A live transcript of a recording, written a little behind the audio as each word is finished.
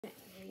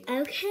cake.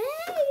 Okay,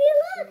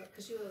 look.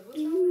 Because she was like, what's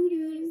wrong with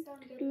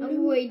you?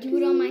 Oh, wait, do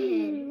it on my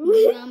head. Do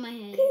it on my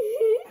head.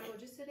 I go,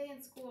 just today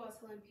in school, I was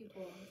telling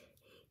people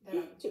that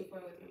I'm too far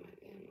away from my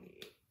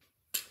family.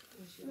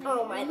 And she was like,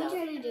 Oh, my I'm God.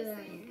 trying to do it on your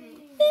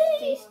head.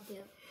 Stay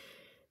still.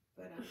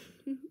 But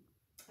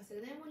I said,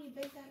 then when you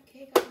bake that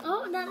cake, I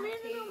Oh, that my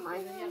landed cake, on my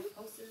and then you hand. have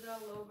posted it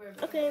all over.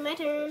 Okay, my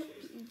turn.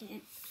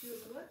 Okay. She was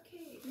like, what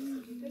cake? I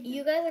said,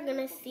 You guys are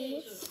gonna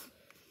see.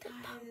 Guys,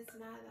 it's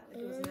not that.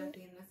 Like, it was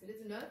nothing. And I said,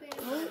 it's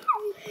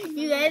nothing.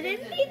 You guys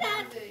didn't see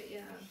that.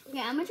 Yeah. Okay,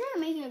 I'm gonna try to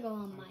make it go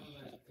on my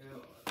head.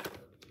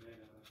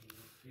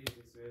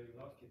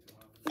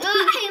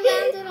 Oh,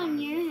 I landed on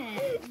your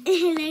head.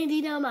 And I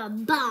did on my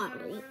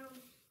body.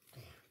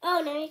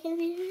 Oh, now you can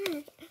see her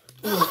head.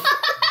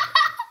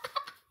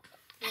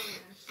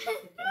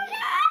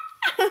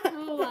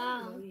 Oh,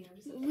 wow.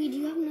 We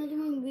do have another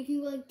one. We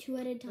can go like 2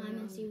 at a time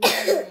and see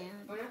where we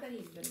land. Or not that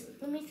he's been moving.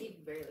 Let me see. He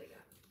barely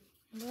got.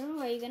 Bro,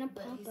 are you gonna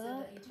But pop he said up?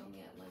 that he told me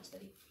at lunch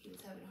that he was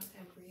having a hard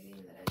time breathing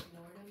and that I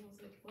ignored him. I was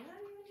like, what? I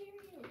didn't even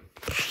hear you.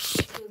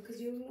 He goes, because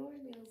you ignored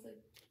me. I was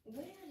like,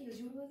 when? He goes,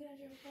 you were looking at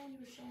your phone.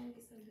 You were showing me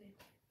something.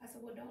 I said,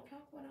 well, don't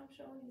talk when I'm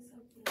showing you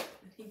something.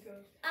 And he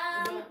goes,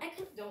 I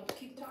could don't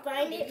keep talking.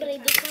 find it, but I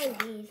did find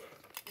these.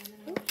 And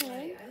then I was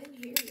like, I didn't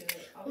hear you.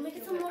 Like, I'll make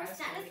it some more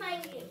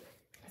satisfying.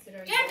 I said,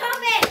 are you You're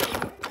topic!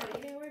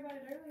 You didn't worry about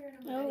it earlier.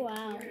 And I'm Oh, like,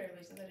 wow. I didn't hear it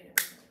earlier, so I didn't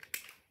worry about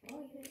it. Oh,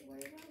 you didn't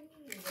worry about me.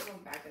 And they're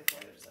going back and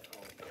forth. It's like,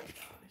 oh my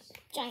gosh.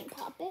 Giant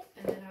puppet.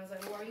 And then I was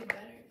like, well, are you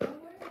better? Don't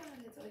worry about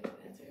it. So he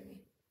kept answering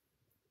me.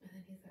 And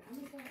then he's like, I'm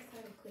going to go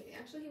outside and clean.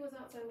 Actually, he was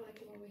outside when I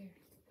came over here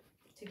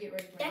to get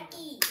ready for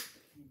Ducky.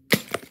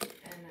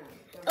 And,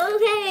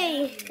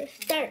 Okay, let's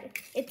start.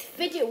 It's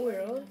Fidget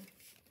World.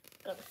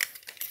 Go.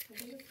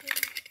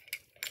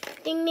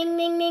 Ding, ding,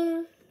 ding,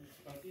 ding.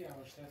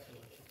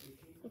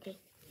 Okay.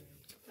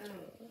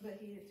 But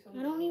he had told me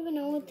I don't even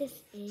know what this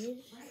is.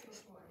 right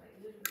before, like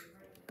literally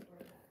right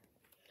before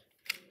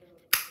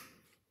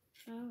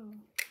that. Oh,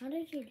 how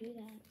did you do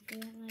that? You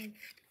went like,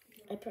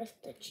 I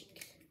pressed the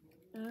cheeks.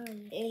 oh.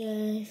 Hey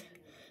guys,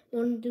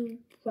 want to do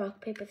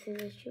rock, paper,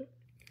 scissors, shoot?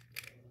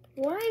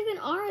 Where even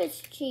are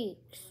its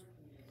cheeks?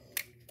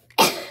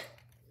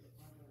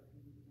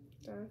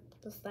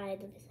 The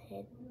side of his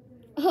head.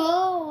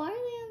 Oh, why are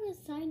they on the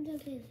sides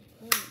of his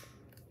head?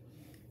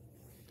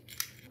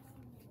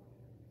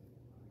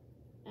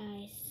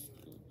 I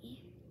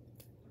see.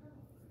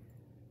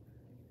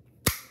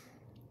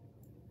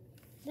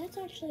 That's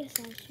actually a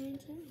satisfying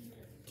sound.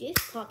 This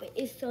puppet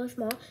is so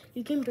small,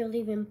 you can barely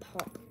even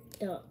pop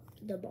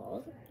the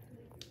balls.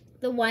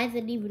 So why is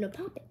it even a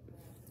puppet?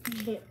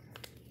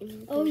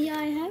 Oh yeah,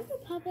 I have a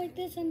pop like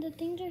this and the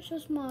things are so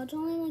small. It's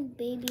only like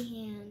baby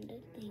hand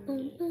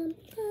thingy.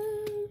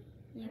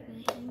 Like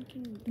my hand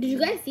can... Did you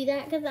guys see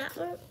that? Because that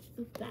one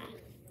is bad.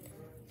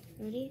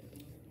 Ready?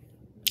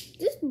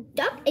 This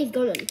duck is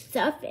going to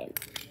suffer.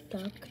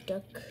 Duck,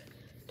 duck,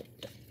 duck,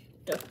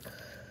 duck,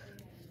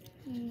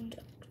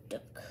 duck,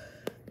 duck.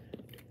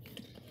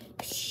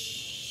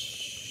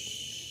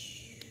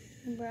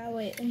 Bro,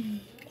 wait.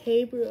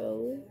 Hey,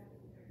 bro.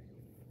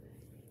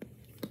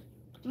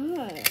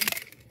 Oh.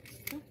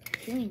 Stop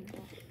doing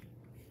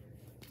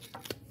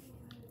that.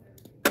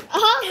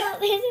 Oh, that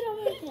landed on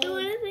my head.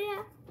 What is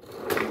that?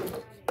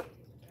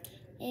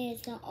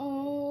 It's the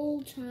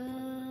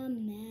ultimate.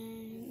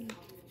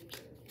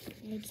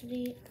 It's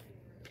the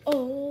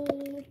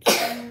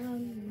ultimate.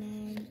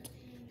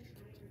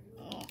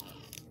 Oh,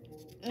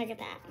 look at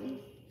that.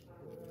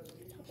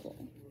 So cool.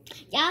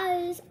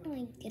 Yes,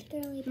 like get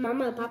girly.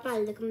 Mama, Papa,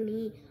 look at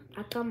me.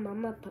 I got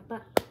Mama,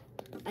 Papa.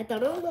 I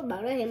thought it was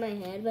about to hit my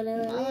head, but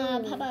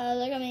Mama, Papa,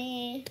 look at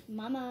me.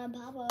 Mama,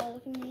 Papa,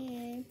 look at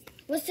me.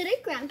 Was today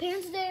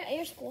Grandparents' Day at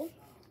your school?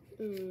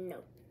 No.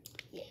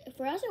 Yeah,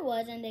 for us it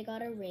was, and they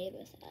got a raid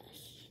with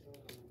us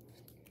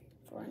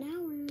for an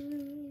hour.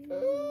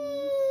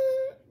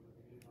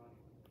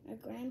 Our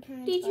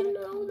grandparents. Did got you a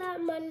know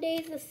that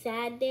Monday's a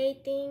sad day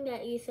thing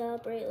that you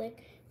celebrate, like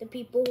the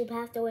people who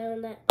passed away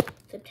on that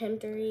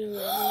September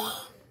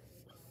 11th?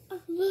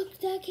 Look,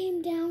 that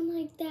came down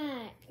like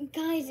that.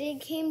 Guys,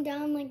 it came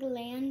down like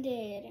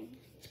landed.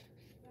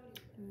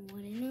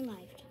 What in a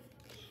lifetime.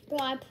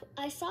 Bro,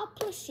 I saw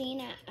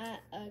Placine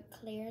at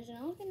Claire's and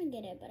I was gonna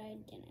get it, but I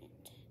didn't.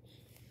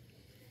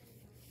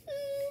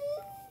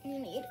 I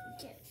need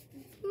to get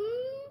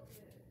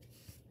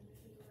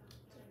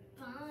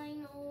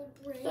final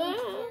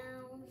breakdown.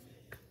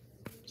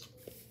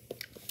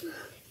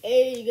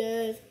 Hey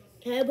guys,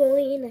 cowboy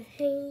in a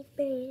hay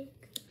bag.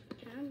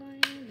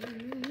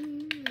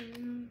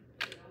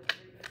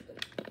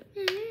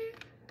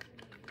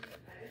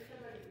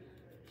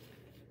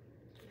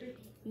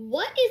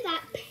 What is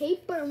that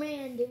paper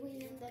man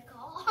doing in the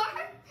car?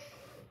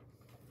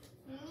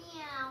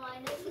 Meow, why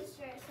does the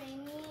shirt say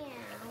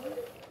meow?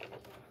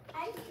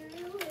 I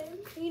drew him.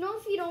 You know,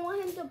 if you don't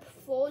want him to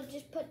fold,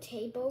 just put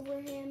tape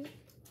over him.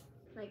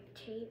 Like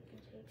tape.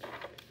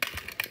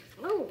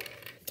 Oh.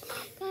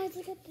 Guys,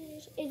 look at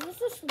this. Is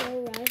this a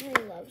slow ride?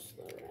 I love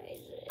slow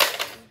rides.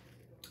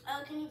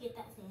 Oh, can you get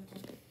that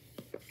Santa?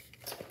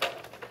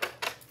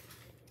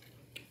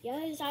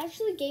 Yes, I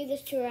actually gave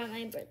this to her at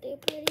my birthday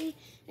party.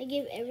 I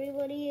gave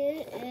everybody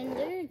it, and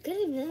they're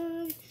good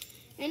enough.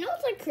 I know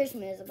it's like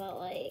Christmas, but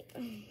like,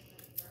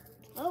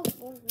 oh,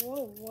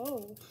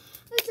 whoa.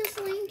 It's a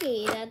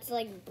slinky that's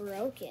like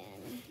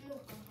broken.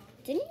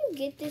 Didn't you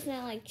get this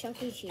at like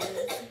Chuck E. Cheese?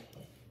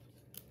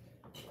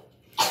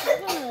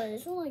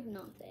 This one like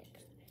not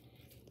fixed.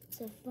 It's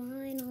a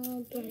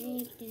final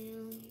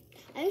breakdown.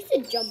 I used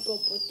to jump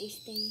rope with these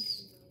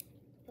things.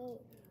 Oh,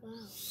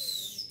 wow.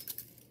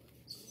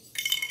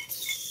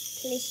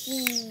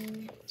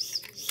 Clicking.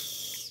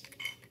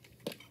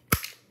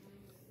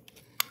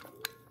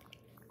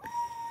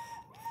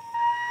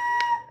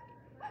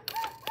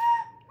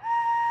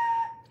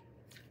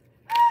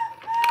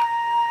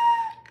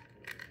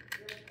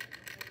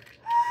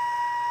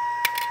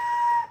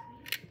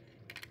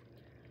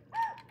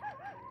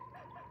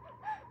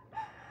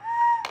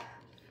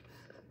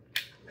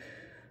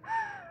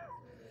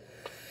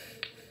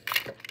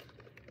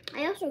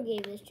 I also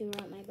gave this to her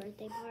at my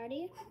birthday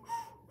party.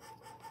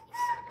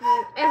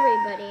 Gave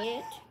everybody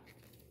it.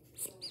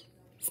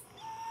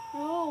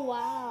 Oh,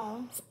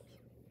 wow.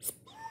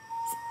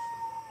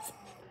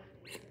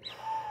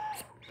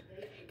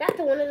 That's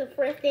one of the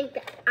first things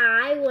that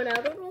I went out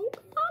of the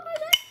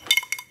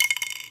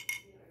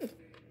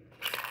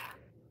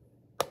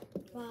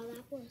Wow,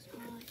 that was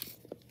hot.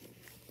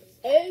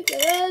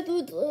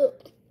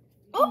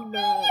 Oh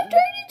no, it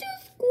turned into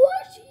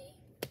squishy.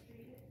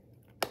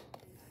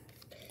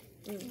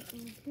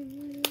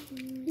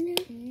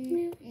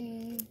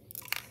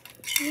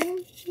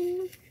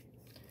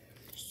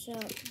 So,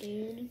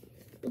 dude,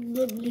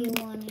 you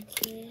want a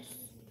kiss?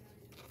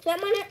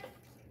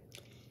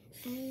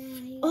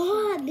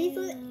 Oh, these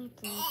are.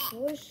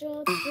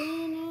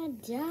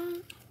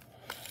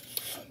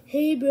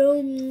 Hey, bro.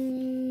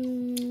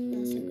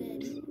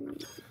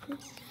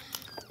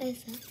 That's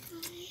so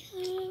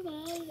good.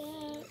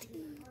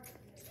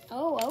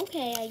 Oh,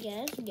 okay, I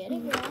guess. Get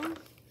it, girl.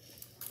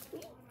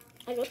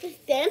 I got the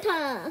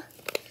Santa.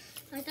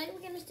 I thought you were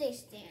gonna say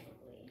Stanley.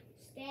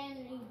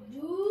 Stanley,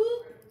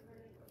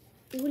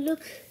 dude. Ooh,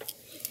 look.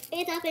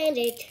 It's a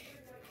bandit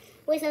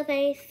with a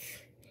face.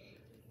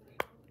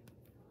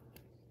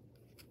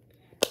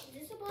 Is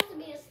this supposed to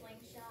be a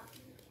slingshot?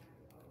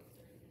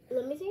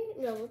 Let me see.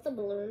 No, it's a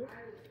balloon.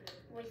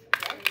 With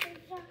what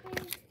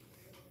exactly?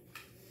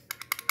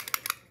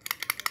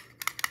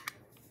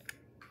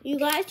 You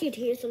guys should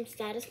hear some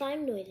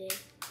satisfying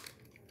noises.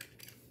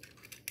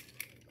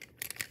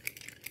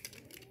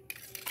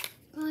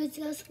 Guys,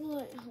 guess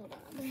what? Hold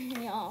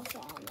on. Y'all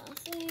saw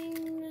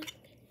nothing.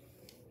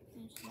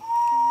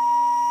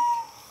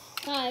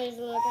 Guys,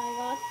 look, I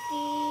got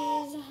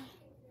these.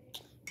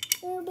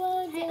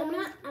 Hey, I'm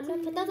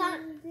not put those on.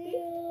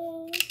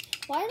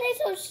 Why are they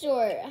so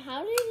short? How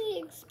did they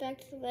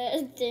expect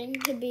the thing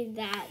to be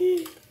that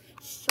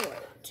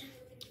short?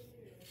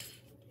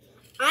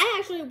 I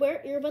actually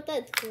wear earbuds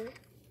at school.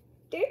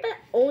 They're the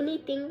only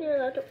thing they're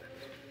allowed to.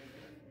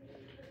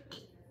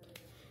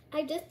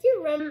 I just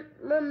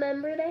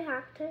remember they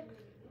have to.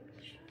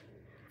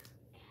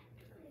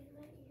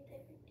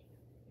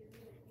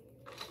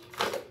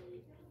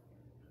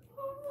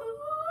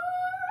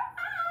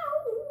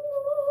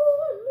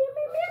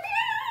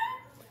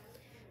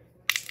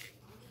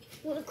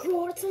 Want to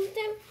record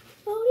something?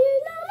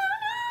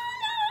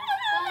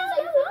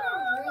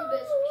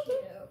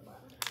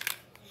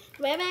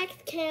 Rubik's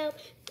Cube.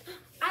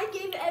 I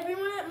gave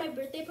everyone at my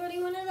birthday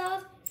party one of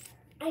those.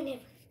 I never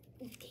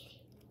did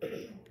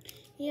it.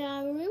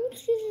 Yeah,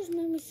 Rubik's Cube just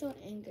made me so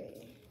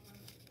angry.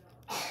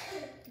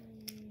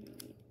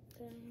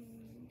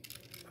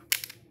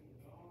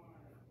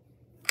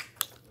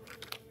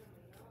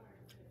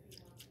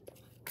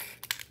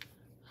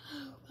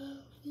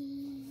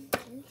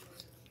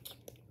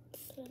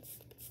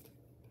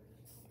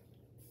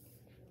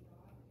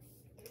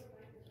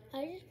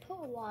 I just put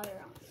water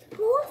on.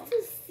 Who wants to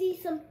see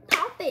some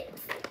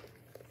puppets?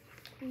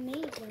 Me,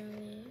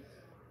 girlie.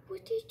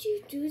 What did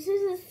you do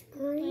to the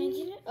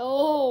screen?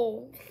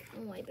 Oh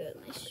my god,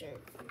 my shirt.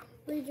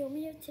 Wait, do you want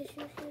me to have tissues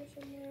here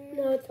somewhere?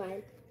 No, it's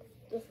fine.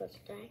 This was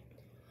dry.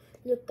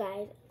 Look,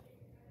 guys.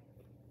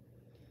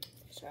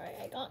 Sorry,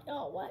 I got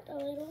y'all wet a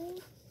little.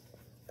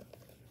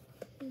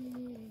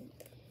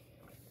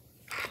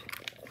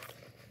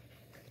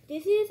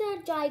 This is a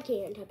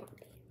gigantic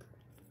puppet.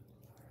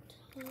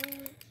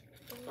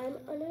 I'm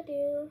gonna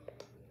do.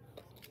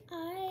 I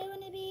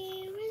wanna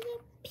be where the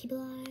people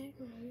are.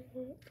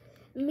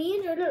 Me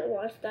and Jordan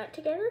watched that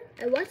together.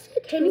 I watched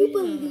it. Can you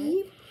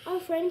believe our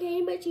friend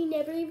came, but she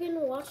never even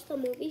watched the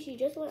movie? She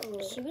just went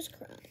home. She was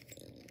crying.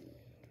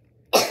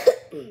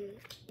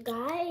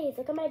 Guys,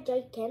 look at my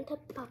gigantic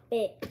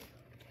puppet.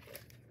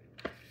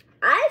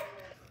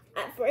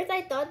 At first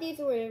I thought these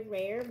were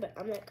rare, but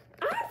I'm like,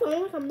 I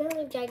feel like I'm not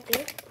a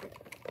gigantic.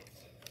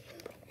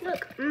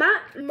 Look, my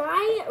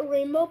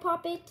rainbow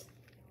puppets.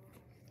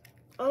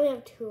 I only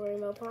have 2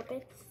 rainbow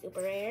puppets,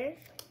 super rare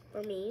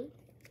for me.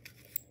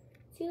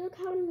 See, look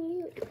how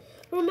cute.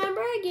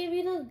 Remember I gave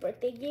you those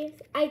birthday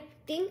gifts? I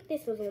think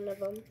this was one of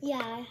them. Yeah,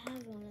 I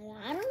have one of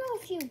that. I don't know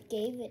if you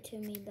gave it to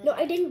me, but No,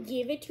 I didn't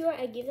give it to her.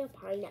 I gave the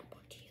pineapple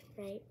to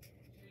you, right?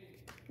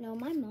 No,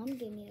 my mom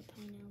gave me a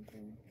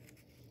pineapple.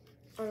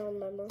 I don't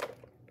remember.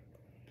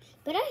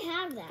 But I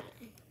have that.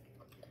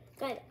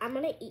 Guys, I'm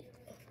gonna eat.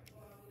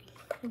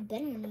 You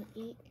better not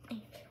eat.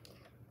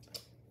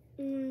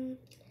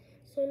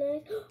 So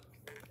nice.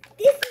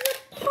 This is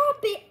a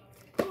puppet.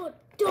 Oh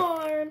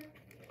darn.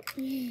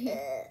 You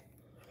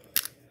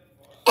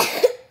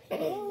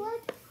know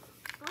what?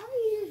 I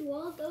just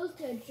want those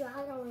to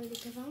dry already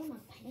because I want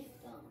to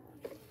paint them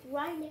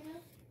right now.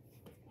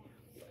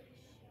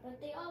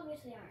 But they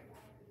obviously aren't.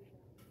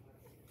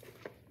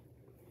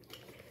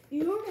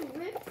 Your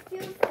lip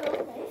feels so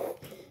nice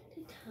to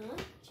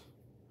touch.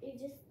 It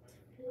just,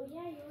 well,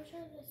 yeah, yours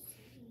are the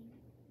same.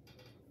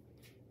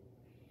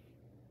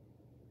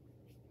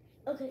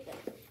 Okay,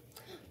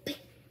 good.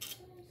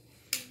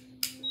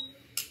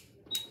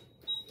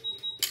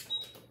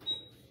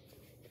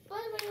 By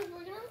the way, we're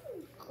gonna have a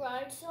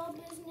garage sale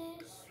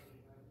business.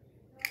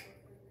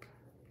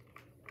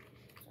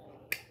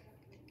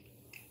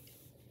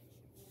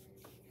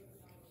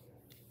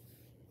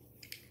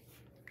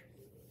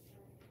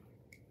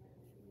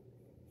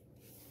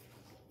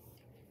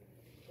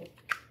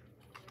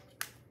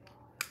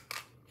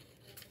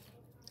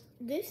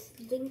 This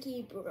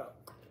stinky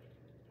broke.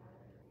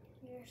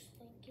 Your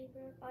stinky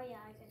broke? Oh yeah,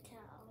 I can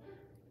tell.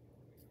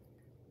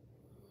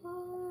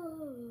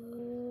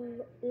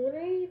 Oh, when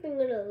are you even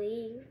gonna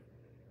leave?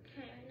 I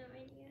have no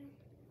idea.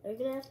 Are you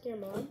gonna ask your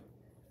mom?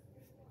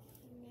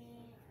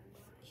 Nah.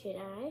 Should I?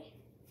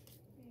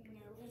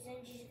 No, because then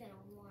she's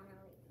gonna wanna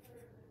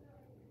leave.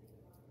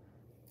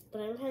 But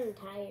I'm kind of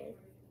tired.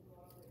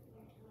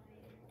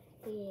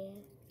 Yeah.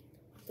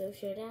 So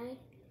should I?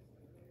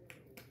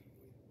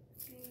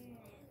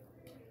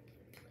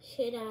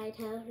 Should I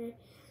tell her?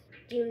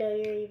 Do you know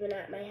you're even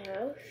at my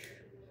house?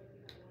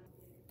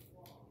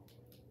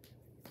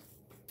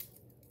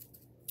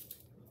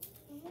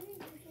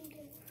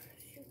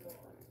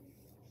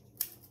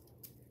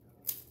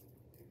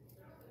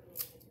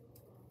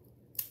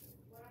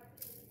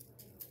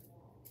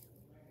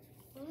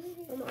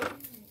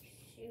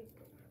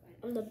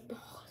 I'm the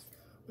boss.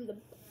 I'm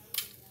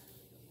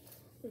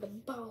the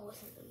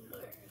boss of the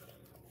world.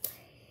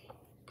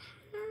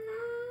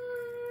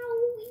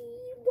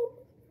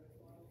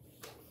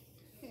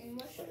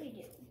 What should we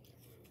do?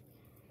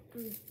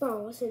 I'm the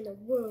boss in the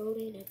world,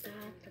 and I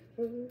got the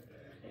food.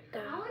 I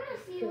want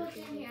to see what's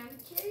in here. I'm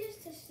curious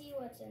to see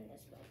what's in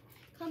this book.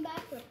 Come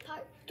back for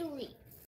part 3.